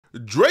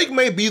Drake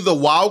may be the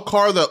wild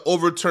card that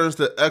overturns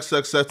the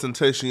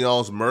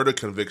XXXTentacion's murder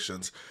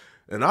convictions.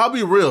 And I'll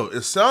be real,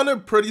 it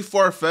sounded pretty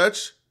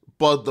far-fetched,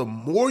 but the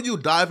more you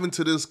dive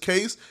into this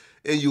case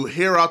and you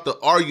hear out the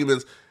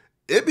arguments,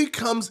 it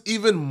becomes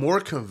even more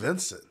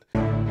convincing.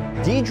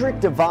 Diedrich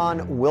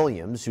Devon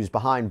Williams, who's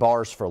behind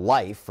bars for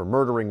life for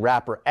murdering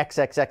rapper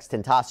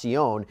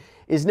XXXTentacion,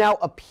 is now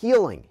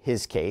appealing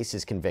his case,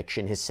 his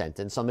conviction, his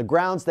sentence, on the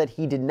grounds that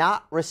he did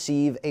not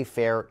receive a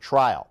fair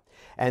trial.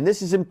 And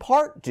this is in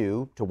part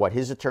due to what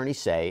his attorneys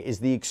say is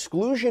the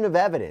exclusion of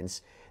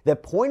evidence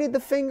that pointed the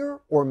finger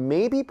or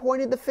maybe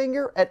pointed the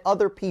finger at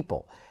other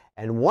people.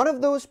 And one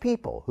of those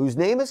people whose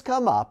name has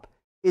come up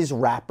is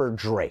rapper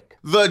Drake.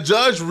 The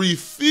judge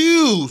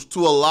refused to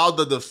allow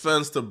the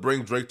defense to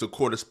bring Drake to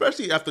court,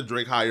 especially after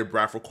Drake hired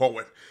Bradford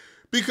Corwin,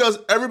 because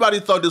everybody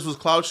thought this was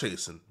clout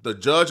chasing. The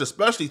judge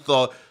especially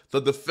thought the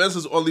defense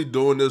is only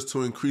doing this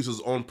to increase his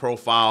own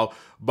profile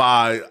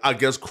by, I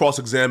guess,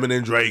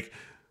 cross-examining Drake.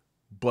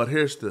 But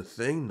here's the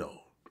thing, though.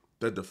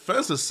 The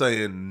defense is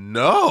saying,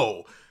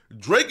 no,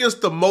 Drake is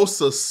the most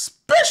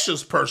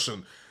suspicious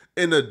person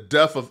in the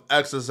death of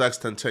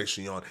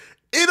XXXTentacion.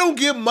 It don't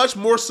get much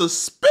more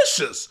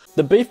suspicious.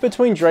 The beef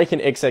between Drake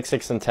and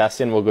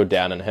XXXTentacion will go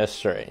down in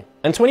history.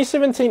 In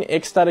 2017,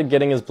 X started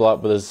getting his blow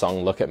up with his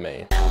song Look At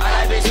Me.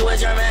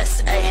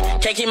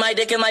 Can't keep my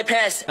dick in my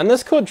pants. And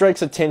this caught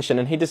Drake's attention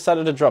and he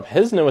decided to drop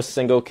his newest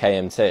single,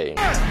 KMT.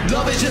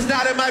 Love is just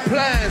not in my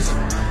plans.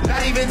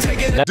 Not even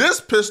taking. This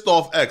pissed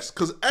off X,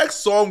 because X's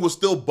song was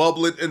still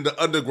bubbling in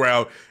the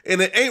underground and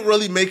it ain't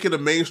really making the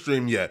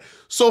mainstream yet.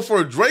 So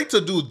for Drake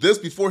to do this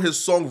before his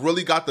song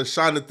really got the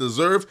shine it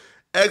deserved,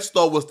 X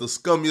thought was the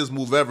scummiest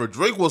move ever.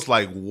 Drake was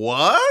like,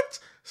 what?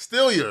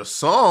 Steal your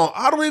song?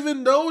 I don't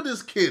even know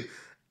this kid.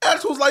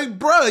 X was like,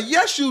 bruh,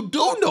 yes, you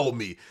do know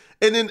me.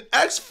 And in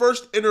X's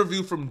first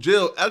interview from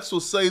jail, X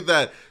will say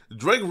that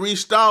Drake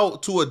reached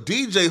out to a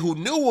DJ who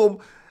knew him,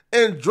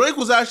 and Drake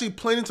was actually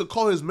planning to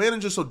call his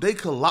manager so they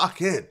could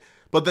lock in.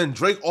 But then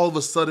Drake all of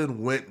a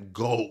sudden went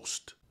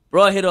ghost.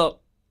 Bro, I hit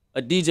up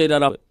a DJ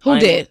that I... Who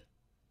did?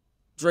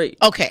 Drake.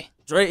 Okay.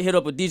 Drake hit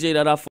up a DJ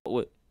that I fuck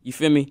with. You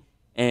feel me?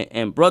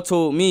 And bro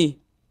told me,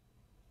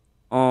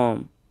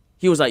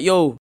 he was like,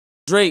 yo,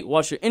 Drake,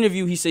 watch your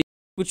interview. He said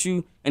with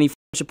you, and he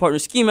with your partner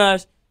Ski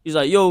Mask. He's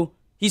like, yo,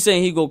 he's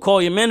saying he go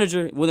call your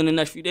manager within the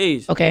next few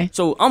days. Okay.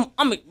 So I'm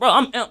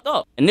amped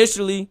up.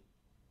 Initially,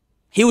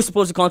 he was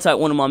supposed to contact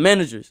one of my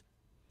managers,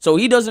 so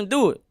he doesn't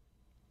do it.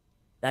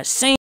 That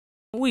same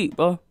week,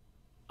 bro,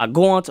 I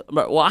go on to,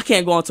 well, I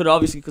can't go on to it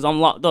obviously because I'm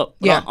locked up.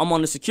 Yeah. I'm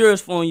on the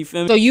securest phone. You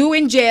feel me? So you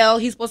in jail?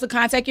 He's supposed to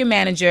contact your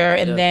manager,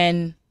 and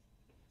then.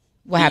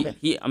 What happened?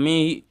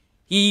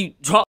 He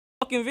dropped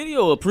a fucking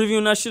video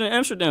previewing that shit in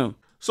Amsterdam.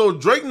 So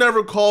Drake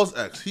never calls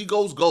X. He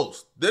goes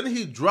ghost. Then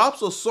he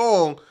drops a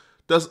song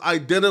that's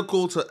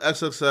identical to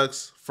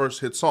XXX's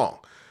first hit song.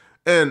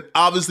 And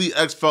obviously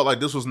X felt like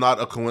this was not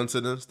a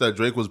coincidence, that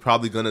Drake was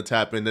probably going to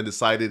tap in, and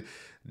decided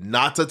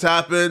not to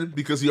tap in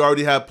because he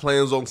already had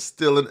plans on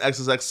stealing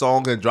XXX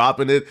song and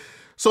dropping it.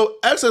 So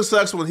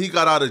XXX, when he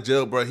got out of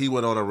jail, bro, he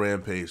went on a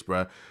rampage, bro.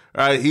 All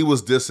right, he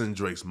was dissing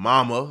Drake's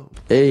mama.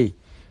 Hey.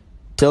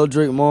 Tell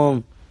Drake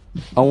mom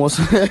I want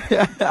some.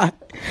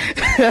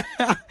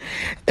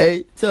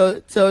 Hey,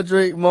 tell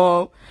Drake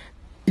mom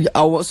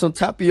I want some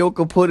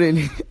tapioca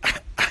pudding.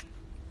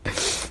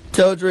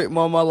 Tell Drake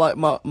mom I like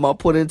my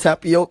pudding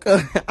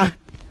tapioca.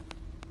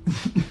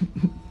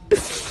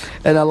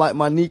 And I like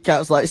my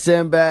kneecaps like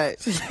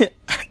sandbags.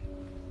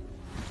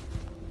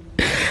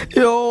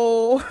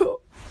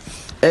 Yo.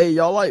 Hey,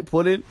 y'all like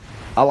pudding?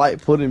 I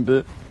like pudding,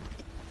 bitch.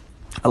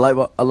 I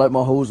like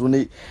my hoes when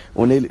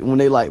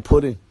they like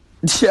pudding.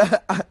 Yeah.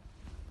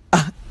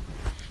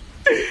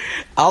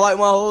 I like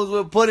my hoes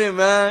with pudding,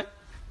 man.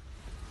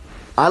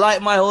 I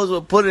like my hoes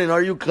with pudding.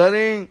 Are you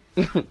cutting?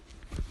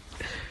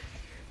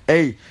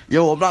 Hey,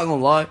 yo, I'm not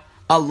gonna lie.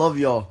 I love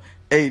y'all.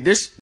 Hey,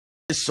 this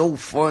is so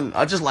fun.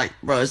 I just like,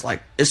 bro,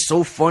 it's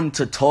so fun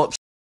to talk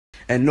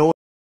and know I'm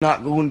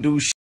not gonna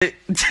do shit.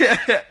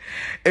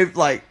 It's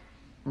like,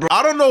 bro.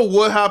 I don't know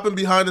what happened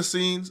behind the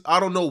scenes. I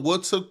don't know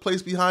what took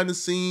place behind the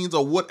scenes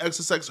or what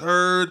XXX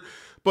heard.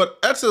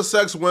 But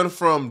XXX went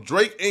from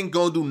Drake ain't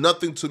gonna do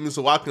nothing to me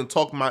so I can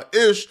talk my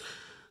ish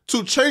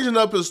to changing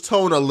up his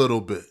tone a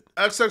little bit.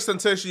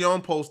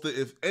 XXXTentacion posted,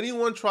 if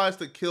anyone tries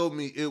to kill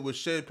me, it was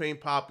Champagne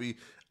Poppy.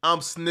 I'm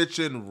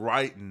snitching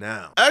right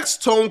now. X's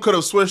tone could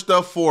have switched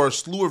up for a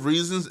slew of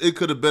reasons. It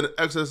could have been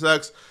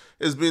XXX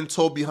is being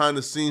told behind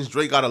the scenes,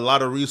 Drake got a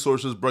lot of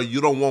resources, bro. You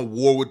don't want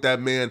war with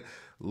that man.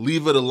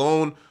 Leave it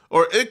alone.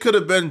 Or it could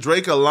have been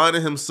Drake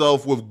aligning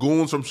himself with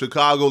goons from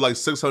Chicago like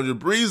 600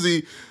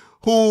 Breezy,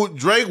 who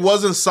Drake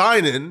wasn't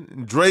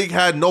signing. Drake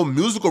had no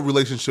musical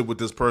relationship with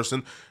this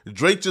person.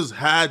 Drake just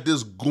had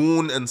this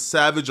goon and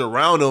savage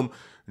around him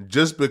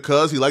just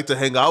because he liked to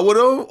hang out with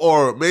him,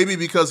 or maybe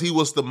because he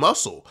was the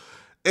muscle.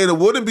 And it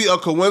wouldn't be a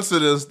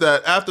coincidence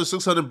that after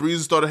 600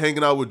 Breezy started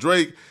hanging out with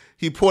Drake,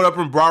 he pulled up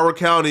in Broward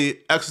County,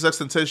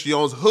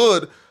 XXXTentacion's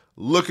hood,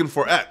 looking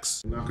for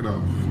X. Knock it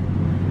off.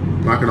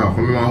 Knock it off.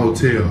 I'm in my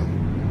hotel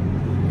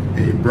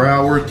in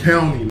Broward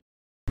County.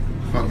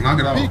 Knock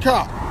it out.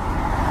 Peacock.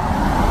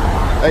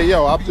 Hey,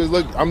 yo,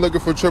 I'm looking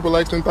for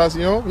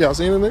XXXTentacion. Y'all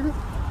seen the nigga?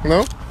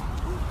 No?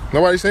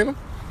 Nobody seen him?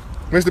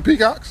 Mr.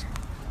 Peacocks?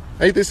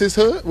 Ain't this his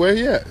hood? Where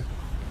he at?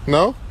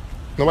 No?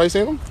 Nobody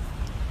seen him?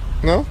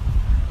 No?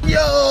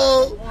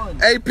 Yo!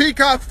 Hey,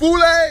 Peacock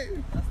Fule!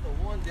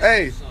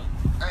 Hey,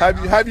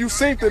 have you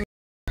seen the...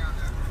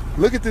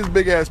 Look at this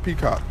big ass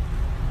peacock.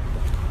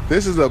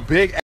 This is a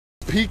big ass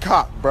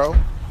peacock, bro.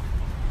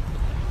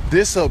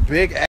 This a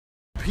big ass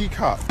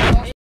peacock.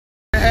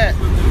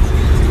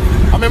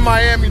 I'm in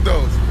Miami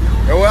though,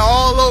 and we're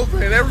all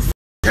over in every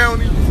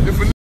county. If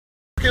a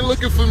nigga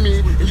looking for me,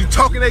 and you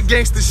talking that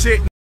gangster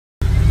shit,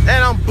 and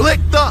I'm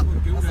blicked up.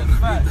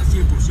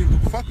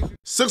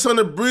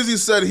 600 Breezy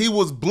said he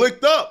was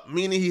blicked up,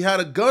 meaning he had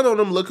a gun on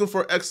him looking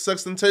for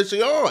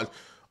XXXTentacion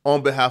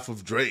on behalf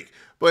of Drake.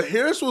 But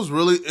here's what's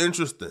really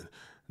interesting.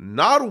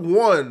 Not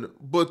one,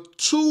 but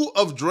two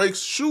of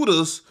Drake's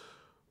shooters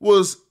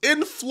was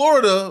in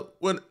Florida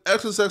when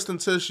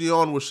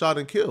XXXTentacion was shot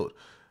and killed.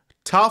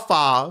 Top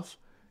 5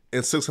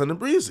 and 600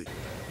 Breezy.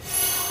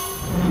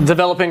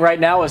 Developing right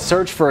now, a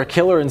search for a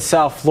killer in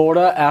South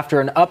Florida after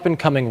an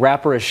up-and-coming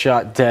rapper is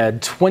shot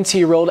dead.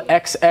 20-year-old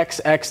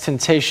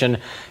XXXTentacion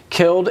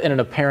killed in an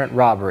apparent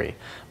robbery.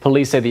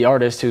 Police say the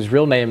artist, whose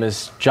real name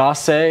is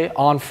Jose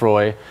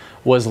Onfroy,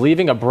 was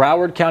leaving a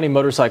Broward County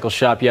motorcycle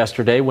shop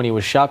yesterday when he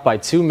was shot by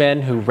two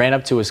men who ran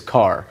up to his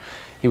car.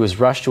 He was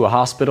rushed to a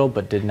hospital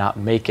but did not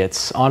make it.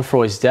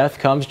 Onfroy's death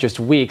comes just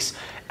weeks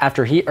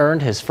after he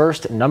earned his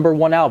first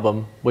 #1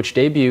 album, which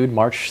debuted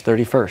March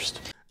 31st.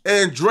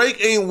 And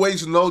Drake ain't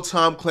wasting no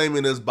time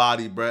claiming his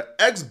body, bruh.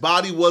 X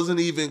body wasn't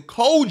even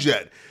cold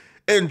yet.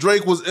 And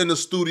Drake was in the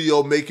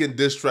studio making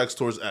diss tracks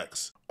towards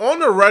X. On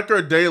the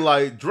record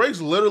Daylight,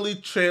 Drake's literally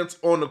chants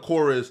on the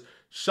chorus,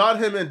 shot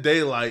him in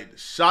daylight,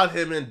 shot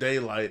him in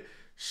daylight,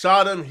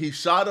 shot him, he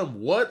shot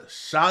him, what?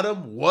 Shot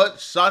him, what?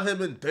 Shot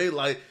him in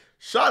daylight,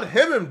 shot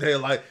him in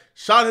daylight,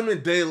 shot him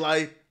in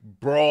daylight,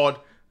 broad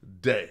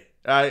day.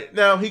 All right,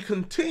 now he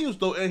continues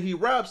though, and he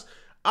raps,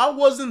 I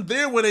wasn't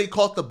there when they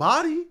caught the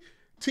body.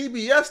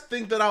 TBS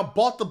think that I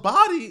bought the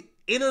body.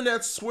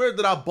 Internet swear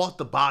that I bought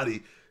the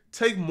body.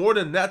 Take more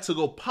than that to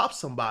go pop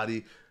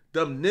somebody.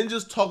 Them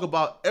ninjas talk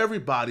about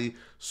everybody,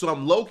 so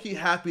I'm low-key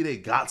happy they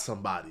got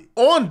somebody.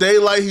 On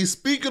Daylight, he's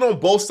speaking on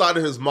both sides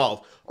of his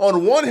mouth.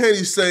 On one hand,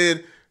 he's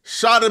saying,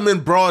 shot him in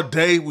broad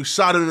day, we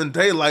shot him in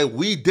daylight,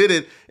 we did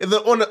it. And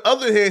then on the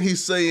other hand,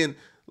 he's saying,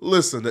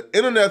 listen, the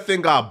internet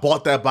think I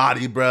bought that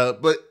body,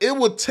 bruh, but it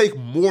would take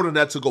more than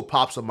that to go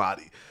pop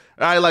somebody.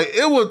 All right, like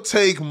it would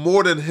take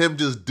more than him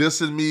just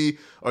dissing me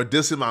or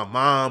dissing my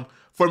mom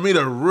for me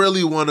to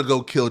really want to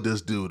go kill this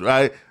dude,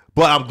 right?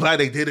 But I'm glad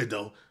they did it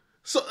though.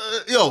 So,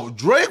 yo,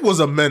 Drake was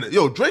a menace.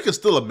 Yo, Drake is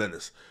still a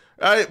menace,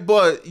 right?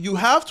 But you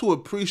have to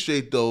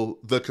appreciate, though,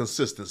 the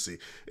consistency.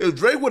 If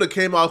Drake would have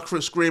came out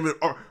screaming,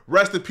 or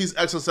rest in peace,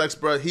 XXX,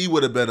 bro, he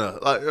would have been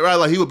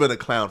he would have been a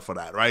clown for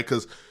that, right?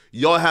 Because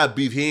y'all had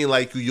beef. He ain't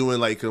like you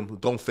ain't like him.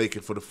 Don't fake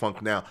it for the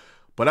funk now.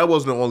 But that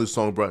wasn't the only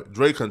song, bro.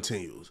 Drake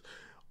continues.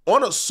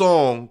 On a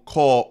song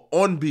called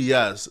On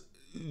BS,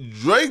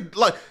 Drake,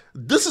 like,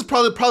 this is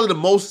probably the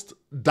most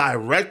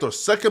direct or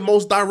second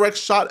most direct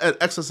shot at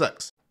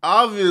XXX.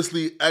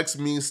 Obviously, X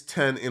means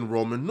 10 in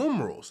Roman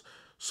numerals.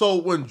 So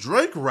when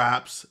Drake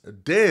raps,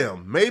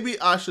 damn, maybe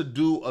I should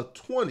do a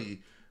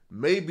 20.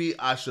 Maybe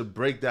I should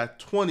break that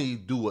 20,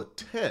 do a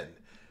 10.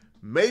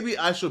 Maybe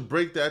I should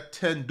break that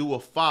 10, do a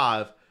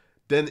 5.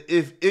 Then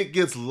if it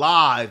gets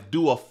live,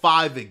 do a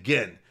 5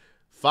 again.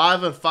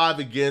 5 and 5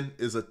 again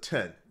is a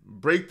 10.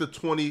 Break the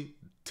 20,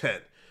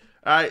 10.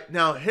 All right,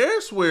 now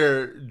here's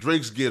where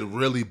Drake's get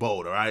really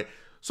bold, all right?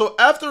 So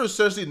after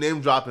essentially name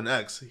dropping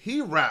X,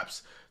 he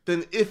raps,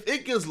 then if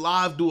it gets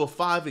live, do a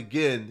 5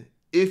 again.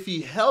 If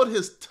he held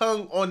his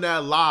tongue on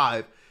that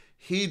live,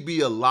 he'd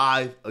be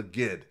alive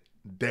again.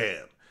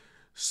 Damn.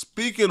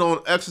 Speaking on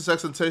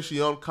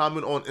XXXTentacion,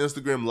 comment on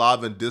Instagram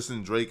Live and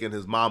dissing Drake and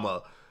his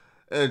mama.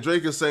 And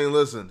Drake is saying,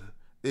 listen,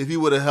 if he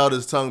would have held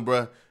his tongue,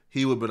 bruh,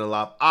 he would have been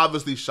alive.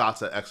 Obviously,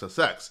 shots at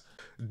XXX.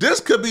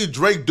 This could be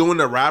Drake doing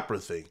the rapper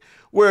thing,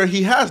 where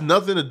he has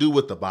nothing to do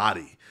with the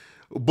body.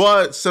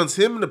 But since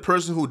him and the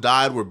person who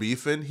died were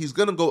beefing, he's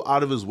going to go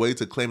out of his way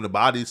to claim the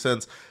body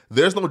since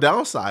there's no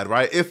downside,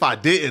 right? If I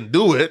didn't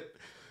do it,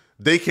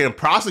 they can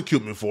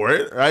prosecute me for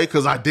it, right?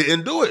 Because I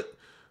didn't do it.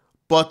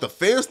 But the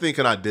fans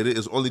thinking I did it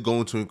is only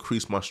going to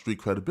increase my street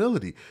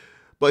credibility.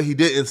 But he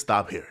didn't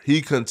stop here.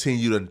 He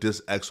continued and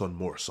diss X on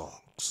more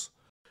songs.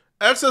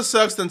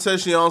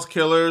 XXXTentacion's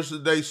killers,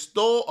 they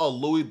stole a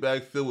Louis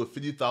bag filled with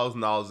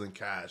 $50,000 in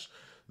cash.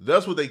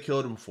 That's what they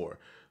killed him for.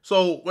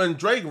 So when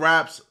Drake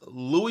raps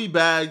Louis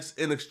bags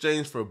in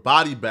exchange for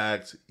body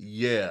bags,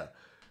 yeah,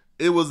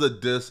 it was a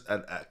diss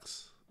at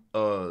X.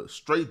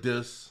 Straight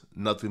diss,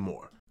 nothing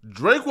more.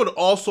 Drake would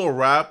also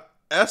rap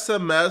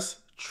SMS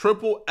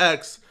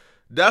XXX.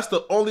 That's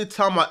the only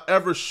time I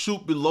ever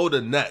shoot below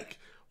the neck.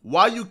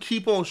 Why you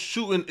keep on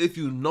shooting if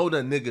you know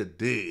that nigga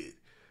did?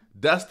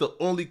 That's the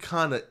only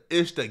kind of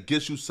ish that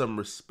gets you some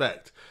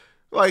respect.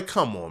 Like,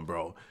 come on,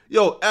 bro.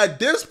 Yo, at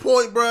this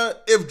point, bro,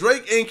 if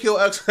Drake ain't kill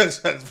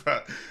XXX,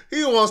 bro,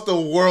 he wants the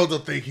world to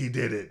think he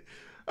did it.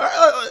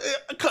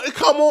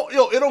 Come on,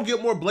 yo, it don't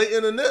get more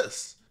blatant than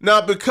this. Now,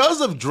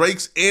 because of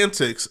Drake's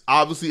antics,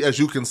 obviously, as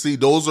you can see,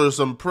 those are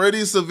some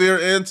pretty severe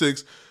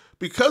antics.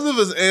 Because of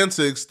his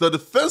antics, the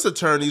defense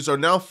attorneys are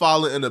now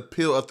filing an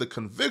appeal of the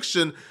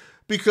conviction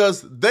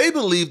because they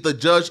believe the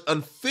judge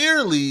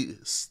unfairly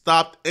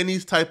stopped any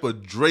type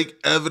of Drake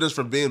evidence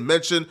from being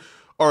mentioned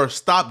or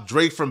stopped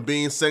Drake from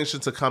being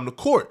sanctioned to come to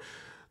court.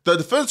 The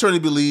defense attorney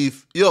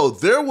believe,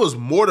 there was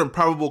more than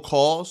probable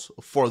cause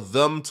for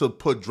them to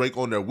put Drake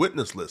on their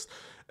witness list.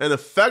 And the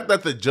fact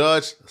that the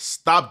judge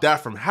stopped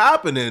that from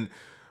happening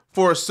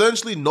for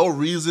essentially no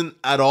reason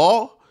at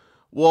all,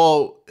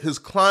 well, his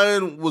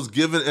client was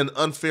given an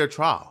unfair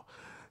trial.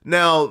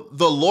 Now,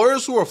 the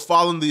lawyers who are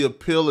filing the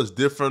appeal is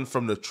different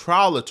from the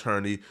trial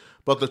attorney,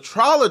 but the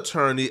trial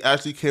attorney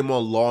actually came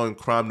on Law and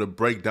Crime to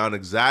break down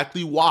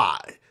exactly why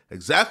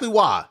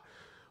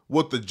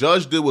what the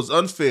judge did was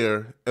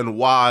unfair and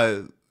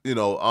why,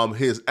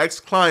 his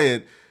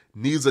ex-client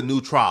needs a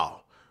new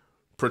trial,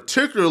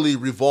 particularly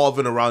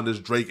revolving around this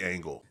Drake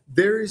angle.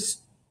 There's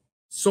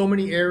so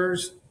many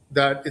errors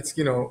that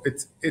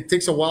it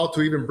takes a while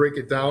to even break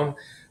it down.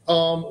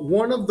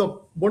 One of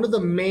the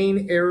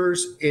main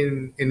errors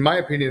in my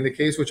opinion in the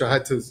case, which I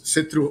had to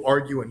sit through,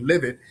 argue, and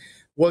live it,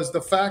 was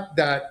the fact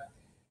that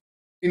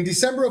in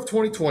December of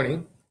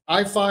 2020,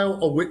 I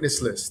filed a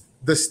witness list.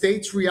 The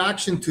state's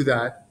reaction to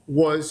that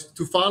was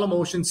to file a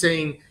motion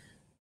saying,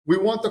 we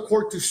want the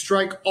court to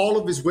strike all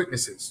of his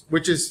witnesses,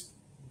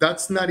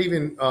 that's not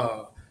even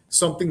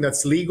something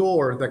that's legal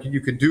or that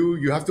you could do.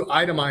 You have to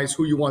itemize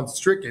who you want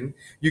stricken.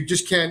 You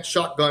just can't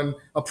shotgun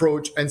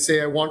approach and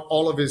say, I want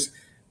all of his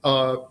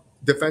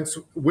defense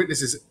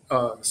witnesses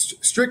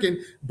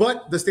stricken.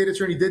 But the state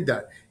attorney did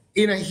that.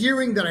 In a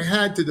hearing that I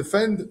had to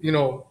defend,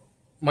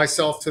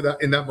 myself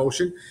in that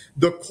motion,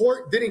 the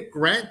court didn't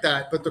grant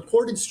that, but the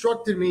court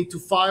instructed me to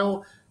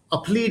file a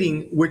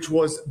pleading, which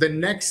was the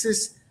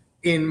nexus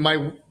in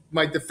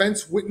my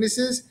defense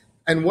witnesses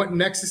and what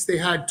nexus they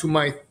had to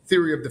my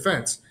theory of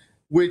defense,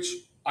 which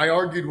I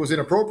argued was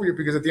inappropriate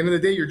because at the end of the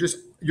day,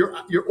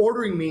 you're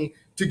ordering me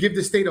to give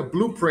the state a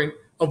blueprint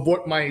of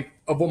what my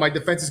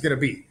defense is going to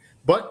be.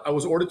 But I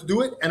was ordered to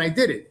do it, and I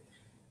did it.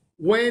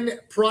 When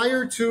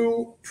prior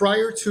to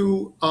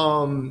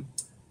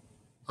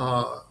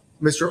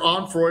Mr.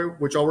 Onfroy,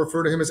 which I'll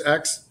refer to him as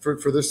X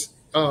for this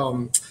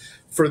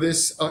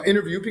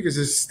interview because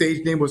his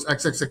stage name was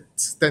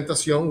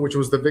XXXTentacion, which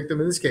was the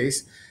victim in this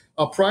case.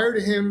 Prior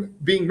to him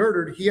being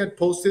murdered, he had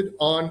posted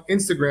on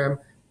Instagram,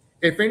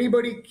 if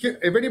anybody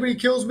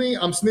kills me,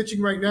 I'm snitching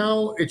right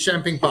now, it's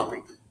champagne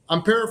popping.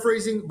 I'm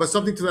paraphrasing, but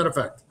something to that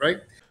effect, right?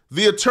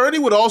 The attorney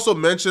would also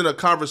mention a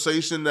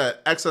conversation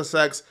that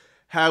XXX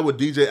had with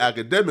DJ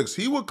Academics.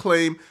 He would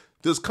claim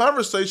this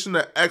conversation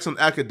that X and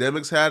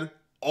Academics had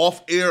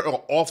off air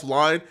or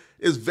offline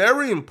is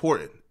very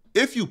important.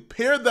 If you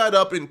pair that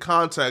up in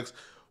context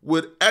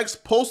with X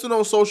posting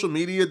on social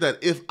media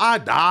that if I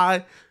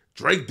die,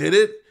 Drake did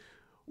it,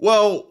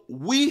 well,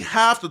 we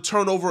have to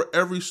turn over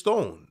every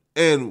stone.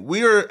 And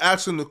we are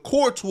asking the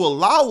court to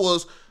allow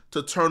us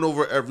to turn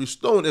over every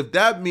stone. If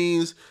that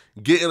means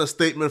getting a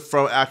statement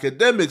from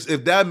Academics,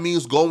 if that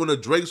means going to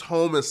Drake's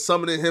home and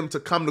summoning him to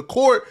come to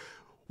court,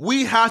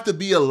 we have to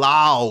be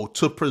allowed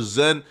to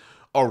present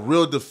a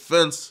real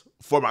defense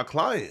for my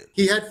client.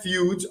 He had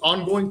feuds,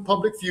 ongoing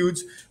public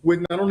feuds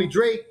with not only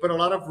Drake, but a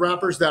lot of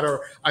rappers that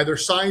are either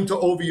signed to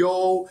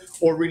OVO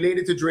or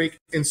related to Drake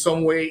in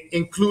some way,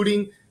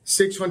 including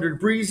 600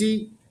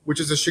 Breezy, which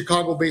is a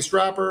Chicago-based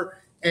rapper,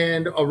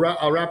 and a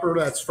rapper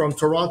that's from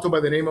Toronto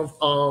by the name of,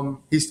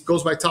 he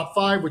goes by Top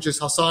 5, which is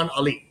Hassan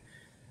Ali.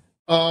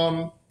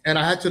 And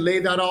I had to lay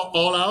that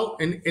all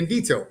out in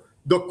detail.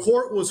 The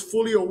court was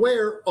fully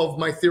aware of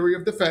my theory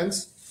of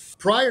defense.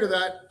 Prior to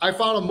that, I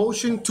filed a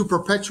motion to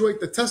perpetuate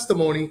the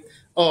testimony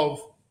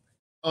of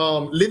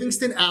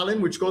Livingston Allen,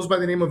 which goes by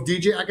the name of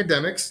DJ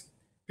Academics,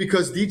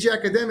 because DJ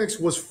Academics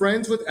was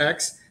friends with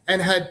X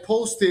and had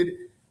posted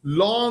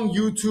long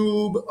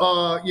YouTube,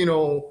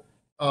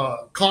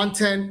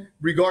 content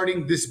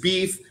regarding this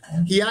beef.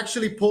 He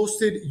actually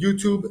posted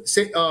YouTube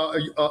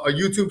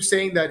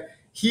saying that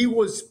he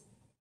was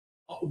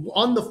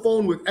on the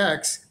phone with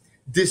X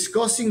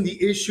discussing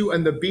the issue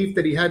and the beef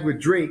that he had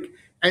with Drake,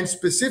 and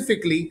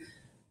specifically,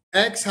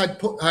 X had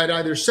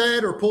either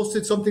said or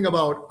posted something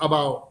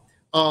about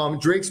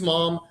Drake's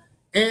mom,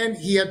 and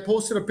he had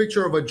posted a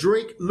picture of a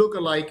Drake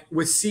lookalike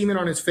with semen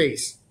on his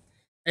face.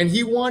 And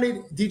he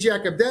wanted DJ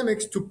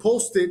Academics to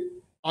post it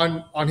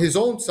on his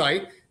own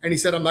site, and he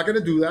said, I'm not going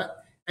to do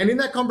that. And in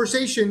that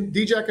conversation,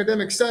 DJ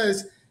Academics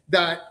says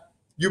that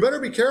you better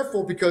be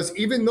careful because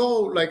even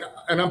though,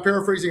 and I'm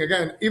paraphrasing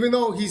again, even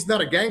though he's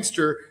not a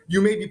gangster,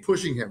 you may be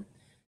pushing him.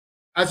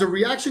 As a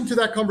reaction to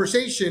that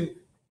conversation,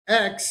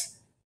 X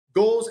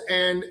goes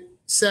and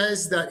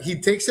says that he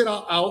takes it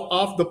out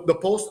off the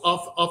post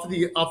off of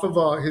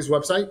his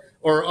website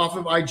or off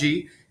of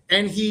IG,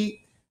 and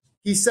he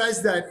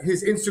says that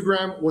his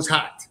Instagram was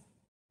hacked.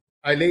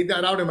 I laid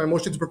that out in my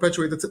motion to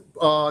perpetuate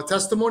the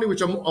testimony,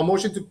 which a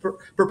motion to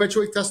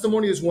perpetuate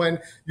testimony is when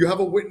you have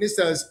a witness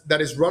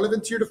that is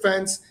relevant to your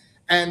defense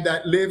and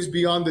that lives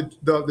beyond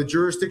the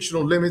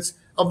jurisdictional limits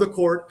of the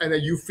court, and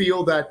that you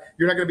feel that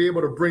you're not going to be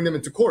able to bring them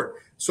into court.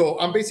 So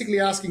I'm basically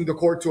asking the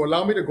court to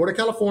allow me to go to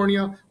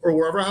California or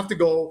wherever I have to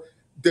go,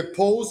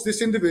 depose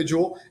this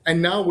individual,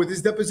 and now with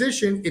his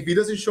deposition, if he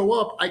doesn't show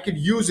up, I could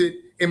use it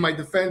in my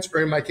defense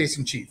or in my case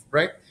in chief,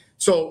 right?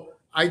 So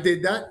I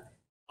did that,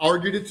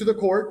 argued it to the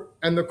court,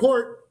 and the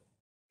court,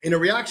 in a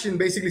reaction,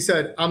 basically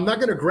said, I'm not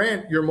going to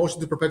grant your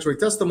motion to perpetuate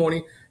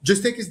testimony,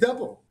 just take his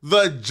depo.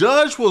 The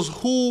judge was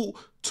who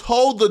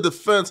told the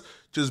defense,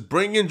 just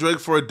bring in Drake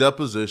for a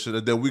deposition,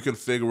 and then we can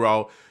figure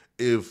out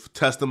if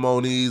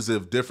testimonies,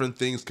 if different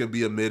things can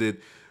be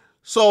omitted.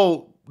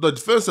 So the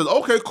defense said,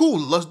 okay, cool,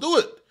 let's do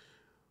it.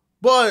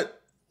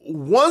 But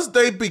once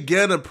they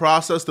began a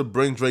process to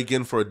bring Drake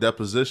in for a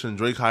deposition,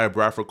 Drake hired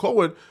Bradford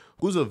Cohen,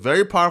 who's a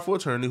very powerful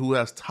attorney who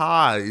has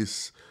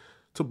ties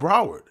to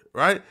Broward,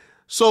 right?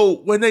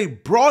 So when they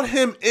brought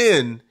him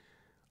in,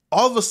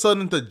 all of a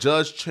sudden the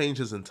judge changed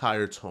his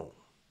entire tone.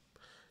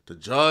 The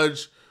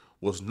judge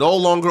was no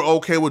longer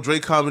okay with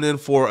Drake coming in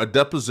for a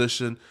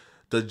deposition.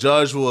 The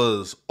judge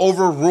was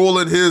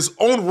overruling his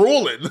own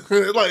ruling.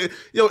 Like,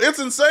 it's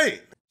insane.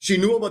 She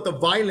knew about the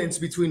violence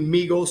between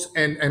Migos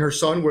and her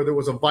son, where there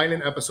was a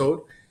violent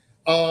episode.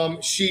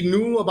 She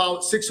knew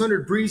about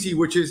 600 Breezy,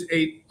 which is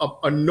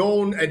a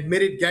known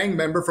admitted gang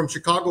member from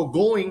Chicago,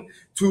 going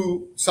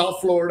to South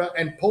Florida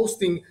and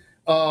posting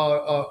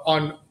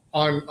on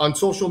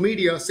social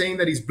media saying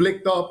that he's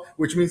blicked up,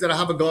 which means that I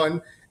have a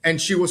gun. And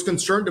she was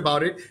concerned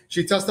about it.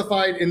 She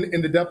testified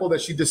in the depo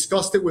that she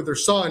discussed it with her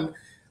son.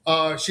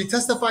 She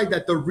testified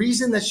that the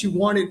reason that she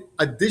wanted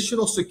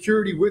additional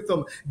security with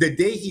him the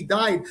day he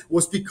died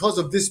was because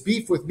of this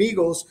beef with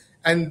Migos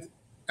and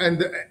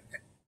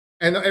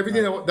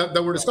everything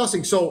that we're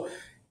discussing. So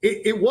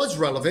it was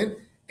relevant.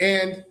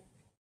 And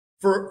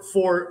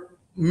for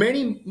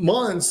many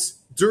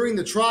months during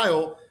the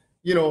trial,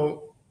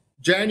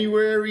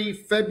 January,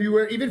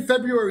 February, even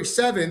February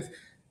 7th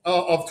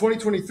of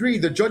 2023,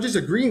 the judge is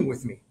agreeing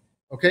with me.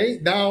 Okay,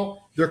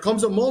 now there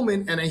comes a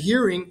moment and a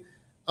hearing.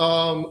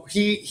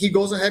 He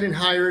goes ahead and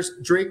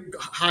Drake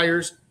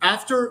hires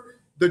after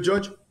the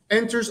judge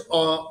enters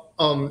a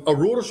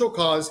rule to show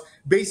cause,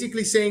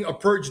 basically saying a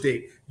purge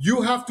date.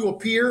 You have to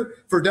appear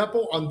for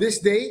depo on this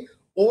day,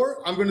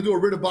 or I'm going to do a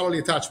writ of bodily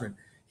attachment.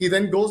 He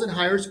then goes and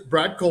hires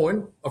Brad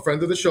Cohen, a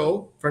friend of the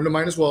show, friend of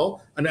mine as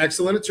well, an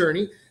excellent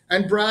attorney.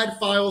 And Brad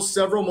files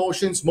several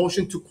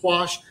motion to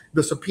quash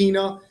the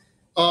subpoena,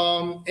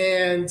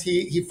 and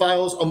he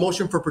files a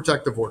motion for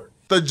protective order.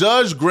 The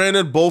judge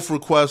granted both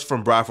requests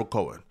from Bradford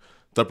Cohen,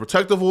 the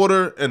protective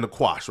order and the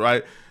quash,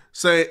 right?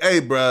 Saying,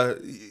 hey, bro,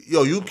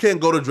 you can't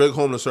go to Drake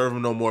home to serve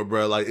him no more,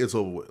 bro. Like, it's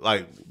over with.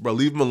 Like, bro,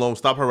 leave him alone.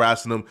 Stop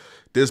harassing him.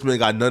 This man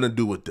got nothing to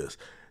do with this.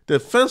 The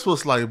defense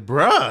was like,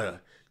 bruh,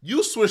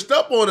 you switched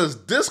up on us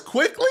this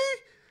quickly?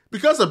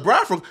 Because of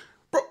Bradford?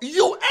 Bro,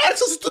 you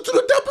asked us to do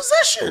the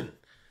deposition.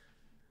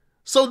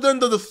 So then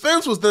the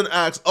defense was then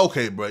asked,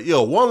 okay, bro,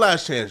 one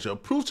last chance,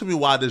 prove to me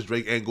why this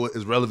Drake angle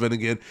is relevant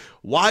again.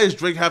 Why is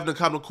Drake having to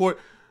come to court?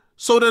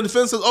 So then the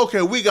defense says,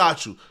 okay, we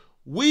got you.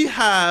 We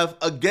have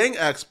a gang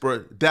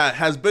expert that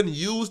has been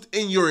used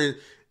in your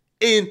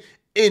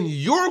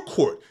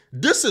court.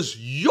 This is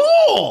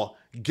your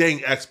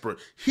gang expert.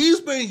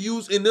 He's been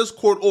used in this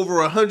court over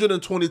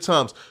 120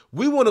 times.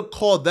 We want to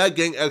call that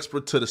gang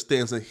expert to the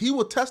stands, and he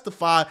will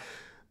testify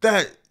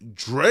that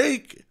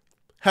Drake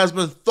has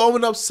been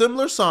throwing up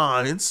similar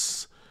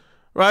signs,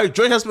 right?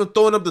 Drake has been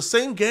throwing up the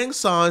same gang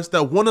signs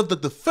that one of the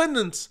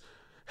defendants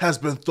has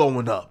been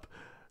throwing up,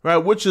 right?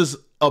 Which is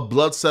a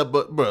blood set,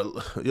 but bro,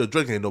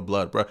 Drake ain't no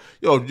blood, bro.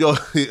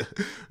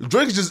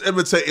 Drake is just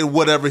imitating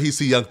whatever he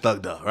see Young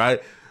Thug do,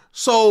 right?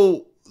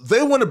 So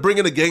they want to bring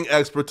in a gang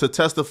expert to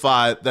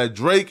testify that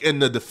Drake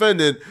and the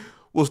defendant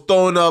was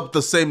throwing up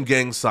the same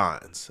gang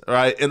signs,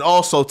 right? And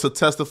also to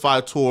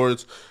testify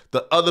towards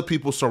the other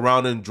people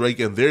surrounding Drake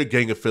and their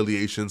gang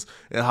affiliations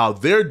and how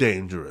they're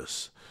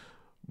dangerous.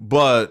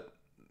 But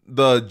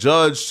the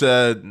judge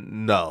said,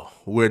 no,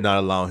 we're not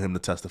allowing him to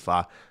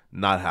testify.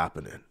 Not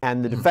happening.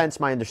 And the defense,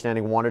 my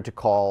understanding, wanted to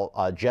call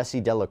Jesse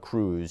De La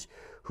Cruz,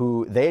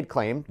 who they had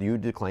claimed,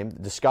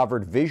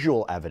 discovered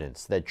visual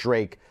evidence that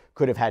Drake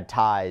could have had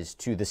ties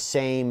to the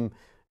same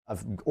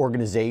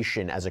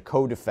organization as a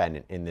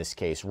co-defendant in this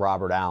case,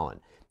 Robert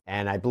Allen.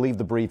 And I believe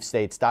the brief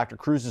states, Dr.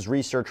 Cruz's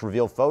research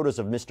revealed photos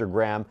of Mr.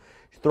 Graham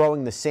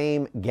throwing the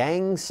same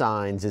gang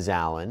signs as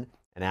Allen.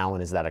 And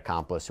Allen is that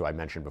accomplice who I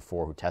mentioned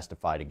before who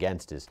testified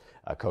against his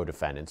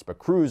co-defendants. But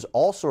Cruz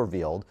also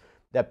revealed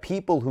that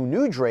people who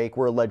knew Drake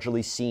were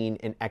allegedly seen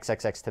in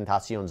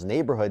XXXTentacion's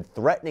neighborhood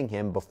threatening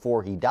him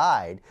before he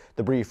died.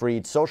 The brief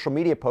reads, social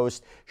media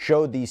posts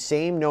showed these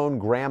same known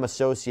Graham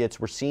associates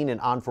were seen in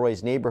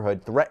Onfroy's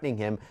neighborhood threatening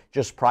him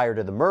just prior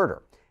to the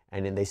murder.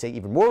 And then they say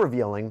even more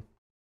revealing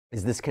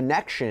is this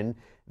connection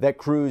that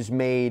Cruz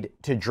made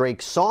to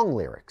Drake's song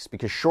lyrics,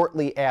 because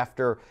shortly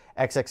after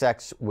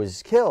XXX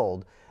was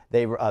killed,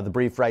 The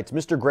brief writes,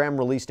 Mr. Graham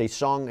released a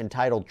song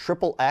entitled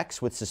Triple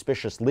X with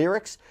suspicious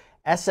lyrics.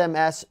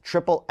 SMS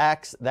Triple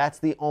X, that's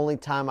the only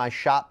time I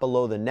shot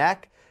below the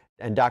neck.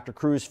 And Dr.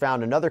 Cruz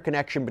found another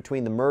connection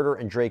between the murder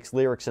and Drake's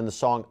lyrics in the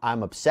song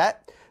I'm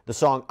Upset. The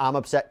song I'm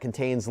Upset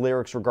contains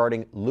lyrics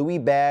regarding Louis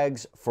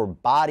bags for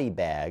body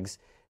bags,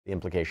 the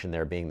implication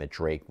there being that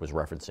Drake was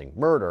referencing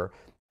murder.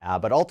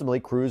 But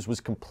ultimately, Cruz was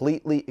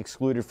completely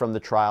excluded from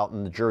the trial,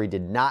 and the jury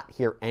did not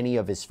hear any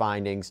of his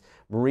findings.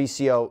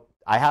 Mauricio,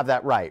 I have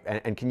that right.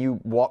 And can you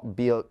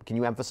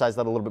emphasize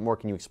that a little bit more?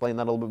 Can you explain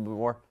that a little bit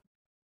more?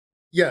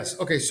 Yes.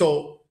 Okay.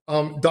 So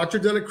Dr.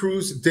 De La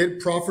Cruz did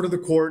proffer to the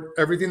court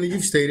everything that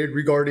you've stated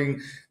regarding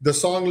the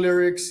song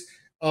lyrics,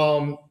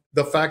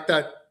 the fact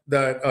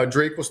that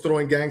Drake was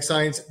throwing gang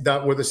signs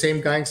that were the same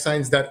gang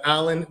signs that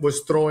Allen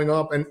was throwing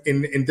up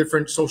in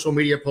different social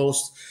media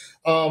posts.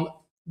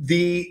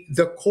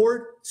 The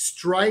court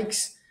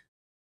strikes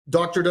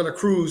Dr. De La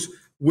Cruz,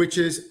 which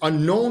is a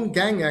known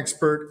gang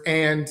expert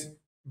and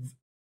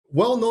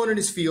well known in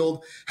his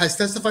field, has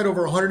testified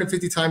over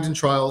 150 times in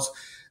trials.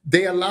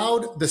 They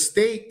allowed the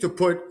state to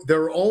put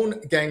their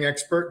own gang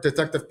expert,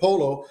 Detective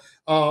Polo,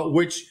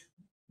 which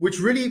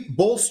really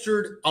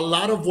bolstered a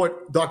lot of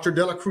what Dr.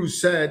 De La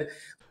Cruz said.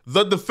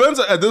 The defense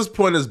at this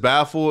point is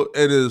baffled.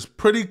 It is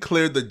pretty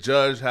clear the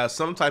judge has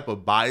some type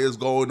of bias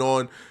going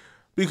on,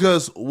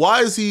 because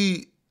why is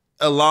he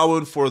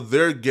allowing for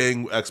their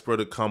gang expert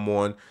to come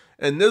on,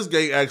 and this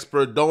gang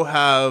expert don't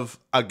have,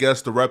 I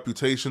guess, the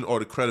reputation or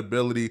the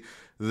credibility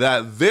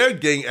that their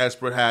gang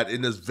expert had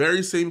in this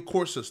very same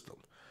court system?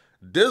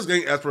 This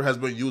gang expert has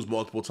been used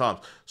multiple times.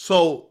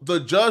 So the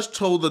judge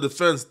told the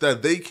defense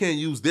that they can't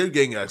use their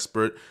gang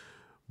expert,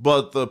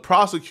 but the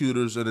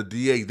prosecutors and the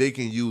DA, they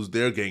can use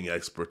their gang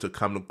expert to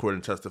come to court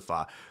and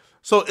testify.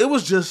 So it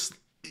was just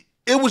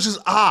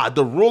odd.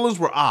 The rulings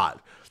were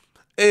odd.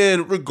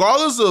 And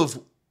regardless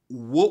of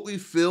what we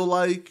feel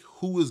like,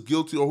 who is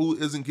guilty or who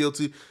isn't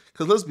guilty,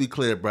 because let's be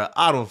clear, bro,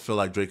 I don't feel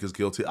like Drake is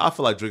guilty. I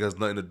feel like Drake has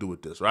nothing to do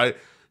with this, right?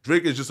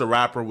 Drake is just a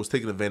rapper, was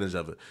taking advantage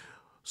of it.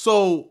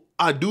 So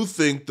I do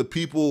think the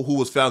people who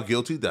was found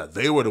guilty, that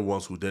they were the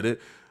ones who did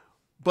it.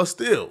 But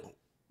still,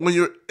 when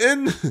you're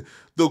in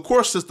the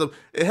court system,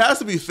 it has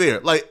to be fair.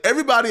 Like,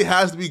 everybody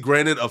has to be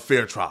granted a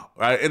fair trial,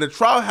 right? And the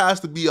trial has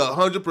to be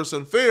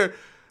 100% fair,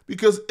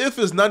 because if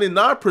it's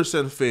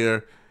 99%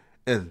 fair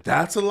and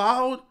that's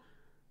allowed,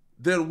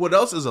 then what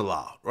else is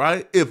allowed,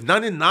 right? If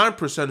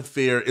 99%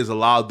 fair is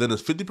allowed, then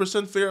is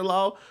 50% fair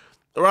allowed,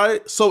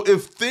 right? So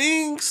if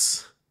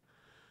things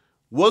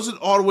wasn't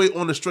all the way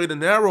on the straight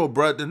and narrow,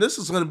 bruh, then this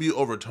is going to be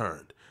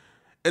overturned.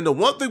 And the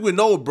one thing we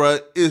know,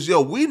 bruh, is,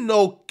 we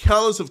know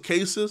countless of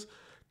cases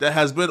that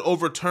has been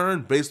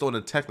overturned based on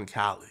a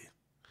technicality.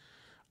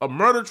 A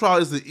murder trial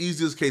is the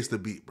easiest case to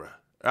beat, bruh.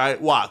 Right?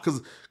 Why?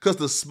 Because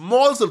the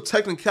smallest of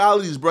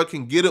technicalities, bruh,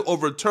 can get it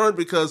overturned,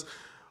 because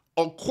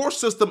a court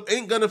system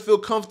ain't going to feel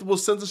comfortable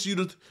sentencing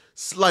you to,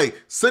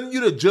 sending you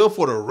to jail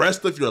for the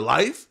rest of your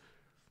life.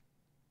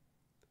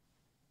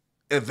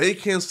 And they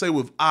can't say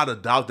without a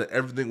doubt that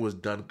everything was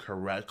done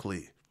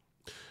correctly.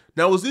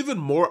 Now, what's even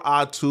more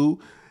odd, too,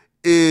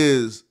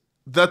 is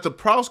that the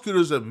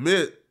prosecutors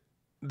admit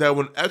that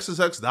when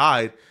XXX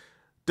died,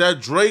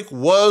 that Drake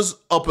was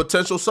a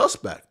potential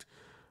suspect.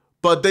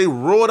 But they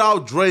ruled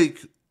out Drake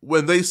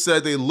when they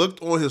said they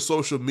looked on his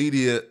social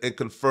media and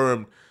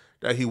confirmed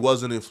that he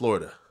wasn't in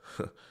Florida.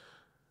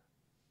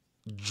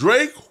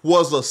 Drake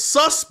was a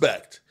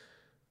suspect,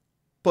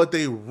 but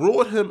they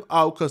ruled him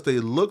out because they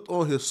looked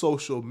on his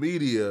social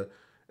media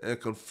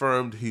and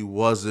confirmed he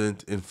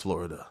wasn't in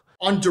Florida.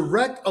 On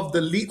direct of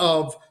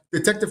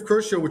Detective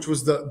Kershaw, which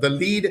was the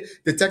lead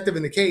detective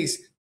in the case,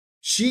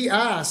 she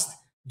asked,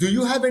 do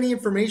you have any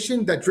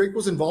information that Drake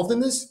was involved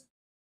in this?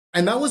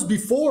 And that was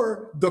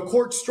before the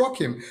court struck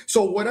him.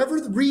 So whatever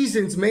the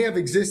reasons may have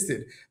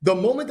existed, the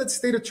moment that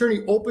state attorney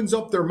opens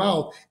up their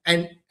mouth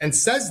and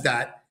says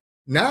that,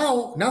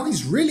 now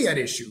he's really at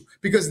issue,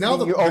 because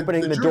now you're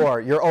opening the door.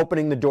 You're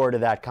opening the door to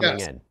that coming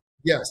in.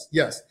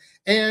 Yes.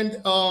 And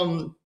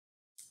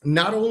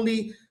not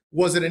only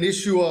was it an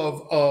issue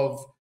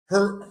of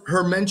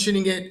her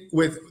mentioning it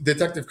with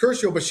Detective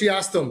Kershaw, but she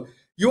asked him,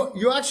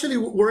 you actually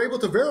were able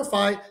to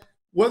verify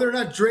whether or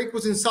not Drake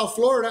was in South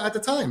Florida at the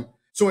time.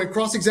 So in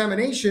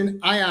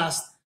cross-examination, I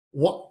asked,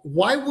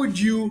 why would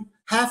you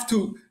have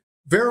to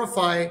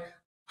verify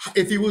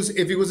if he was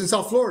in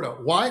South Florida?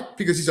 Why?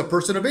 Because he's a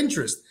person of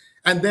interest.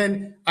 And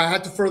then I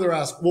had to further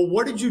ask, well,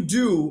 what did you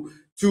do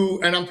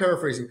to, and I'm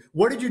paraphrasing,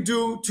 what did you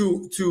do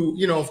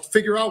to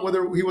figure out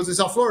whether he was in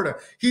South Florida?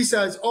 He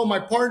says, oh, my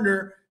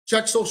partner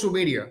checked social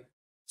media.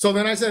 So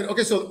then I said,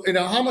 okay, so in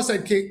a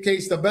homicide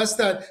case, the best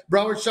that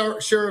Broward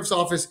Sheriff's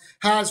Office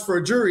has for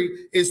a jury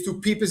is to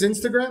peep his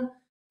Instagram.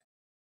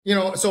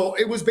 So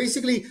it was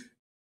basically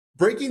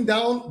breaking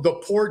down the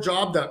poor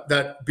job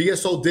that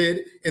BSO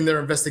did in their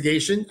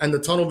investigation and the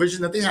tunnel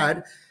vision that they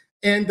had,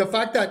 and the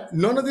fact that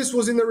none of this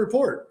was in the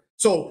report.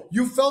 So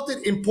you felt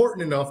it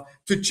important enough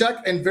to check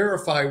and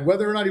verify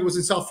whether or not he was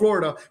in South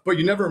Florida, but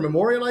you never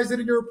memorialized it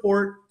in your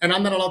report, and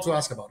I'm not allowed to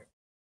ask about it.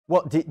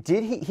 Well,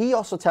 did he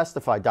also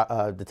testified,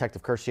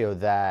 Detective Curcio,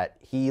 that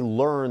he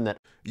learned that...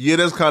 Yeah,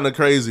 that's kind of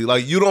crazy.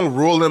 Like, you don't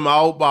rule him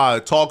out by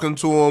talking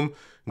to him,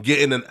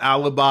 getting an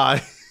alibi,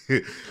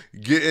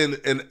 getting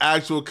an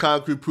actual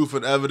concrete proof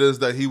and evidence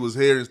that he was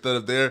here instead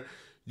of there.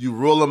 You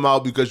rule him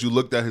out because you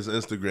looked at his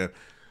Instagram.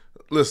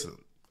 Listen,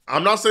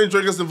 I'm not saying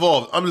Drake is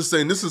involved. I'm just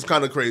saying this is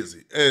kind of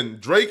crazy. And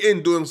Drake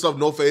ain't doing himself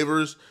no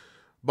favors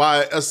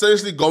by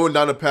essentially going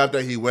down the path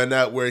that he went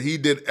at, where he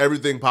did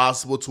everything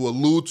possible to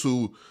allude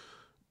to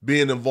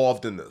being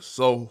involved in this.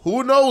 So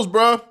who knows,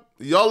 bruh?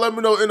 Y'all let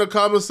me know in the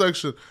comment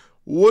section.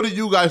 What do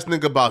you guys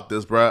think about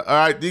this, bruh? All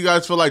right, do you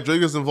guys feel like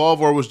Drake is involved,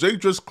 or was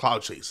Drake just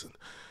clout chasing?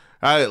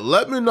 All right,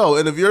 let me know.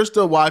 And if you're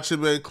still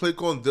watching, man,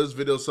 click on this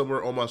video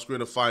somewhere on my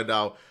screen to find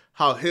out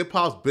how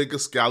hip-hop's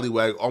biggest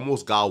scallywag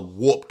almost got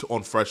whooped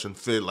on Fresh and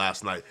Fit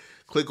last night.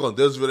 Click on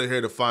this video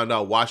here to find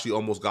out why she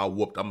almost got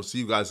whooped. I'm going to see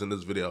you guys in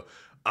this video.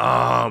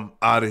 I'm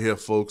out of here,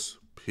 folks.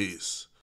 Peace.